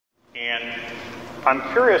And I'm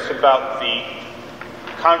curious about the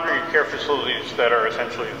congregate care facilities that are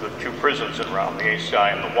essentially the two prisons in Rhode Island, the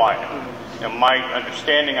ACI and the Wyatt. And my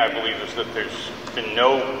understanding, I believe, is that there's been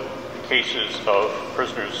no cases of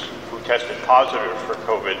prisoners who tested positive for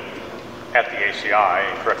COVID at the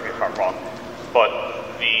ACI, correct me if I'm wrong,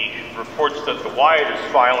 but the reports that the Wyatt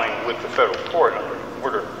is filing with the federal court under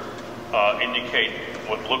order indicate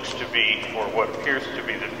what looks to be, or what appears to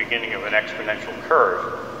be, the beginning of an exponential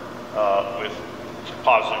curve with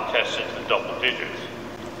positive tests into the double digits.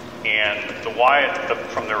 And the Wyatt,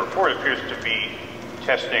 from the report, appears to be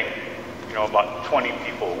testing, about 20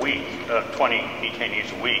 people a week, 20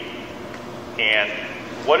 detainees a week. And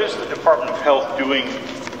what is the Department of Health doing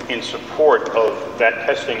in support of that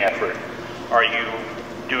testing effort? Are you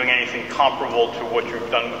doing anything comparable to what you've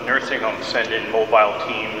done with nursing homes, send in mobile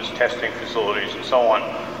teams, testing facilities, and so on?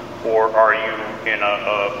 Or are you in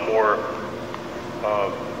a more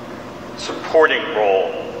supporting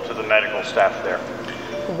role to the medical staff there?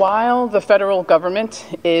 While the federal government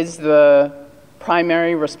is the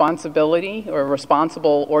primary responsibility or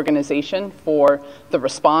responsible organization for the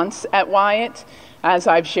response at Wyatt, as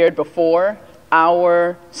I've shared before,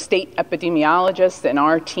 our state epidemiologist and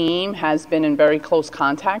our team has been in very close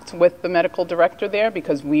contact with the medical director there,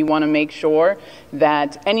 because we want to make sure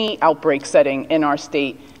that any outbreak setting in our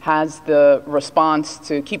state has the response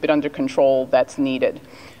to keep it under control that's needed.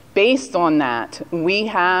 Based on that, we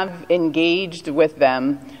have engaged with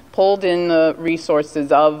them, pulled in the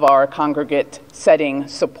resources of our congregate setting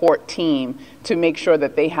support team to make sure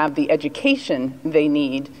that they have the education they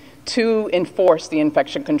need to enforce the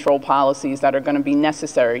infection control policies that are going to be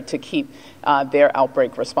necessary to keep their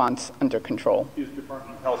outbreak response under control. Is the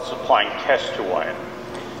Department of Health supplying tests to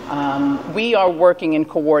Wyatt? We are working in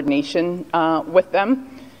coordination with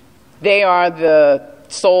them. They are the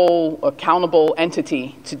sole accountable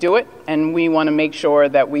entity to do it, and we want to make sure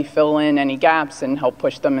that we fill in any gaps and help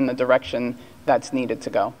push them in the direction that's needed to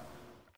go.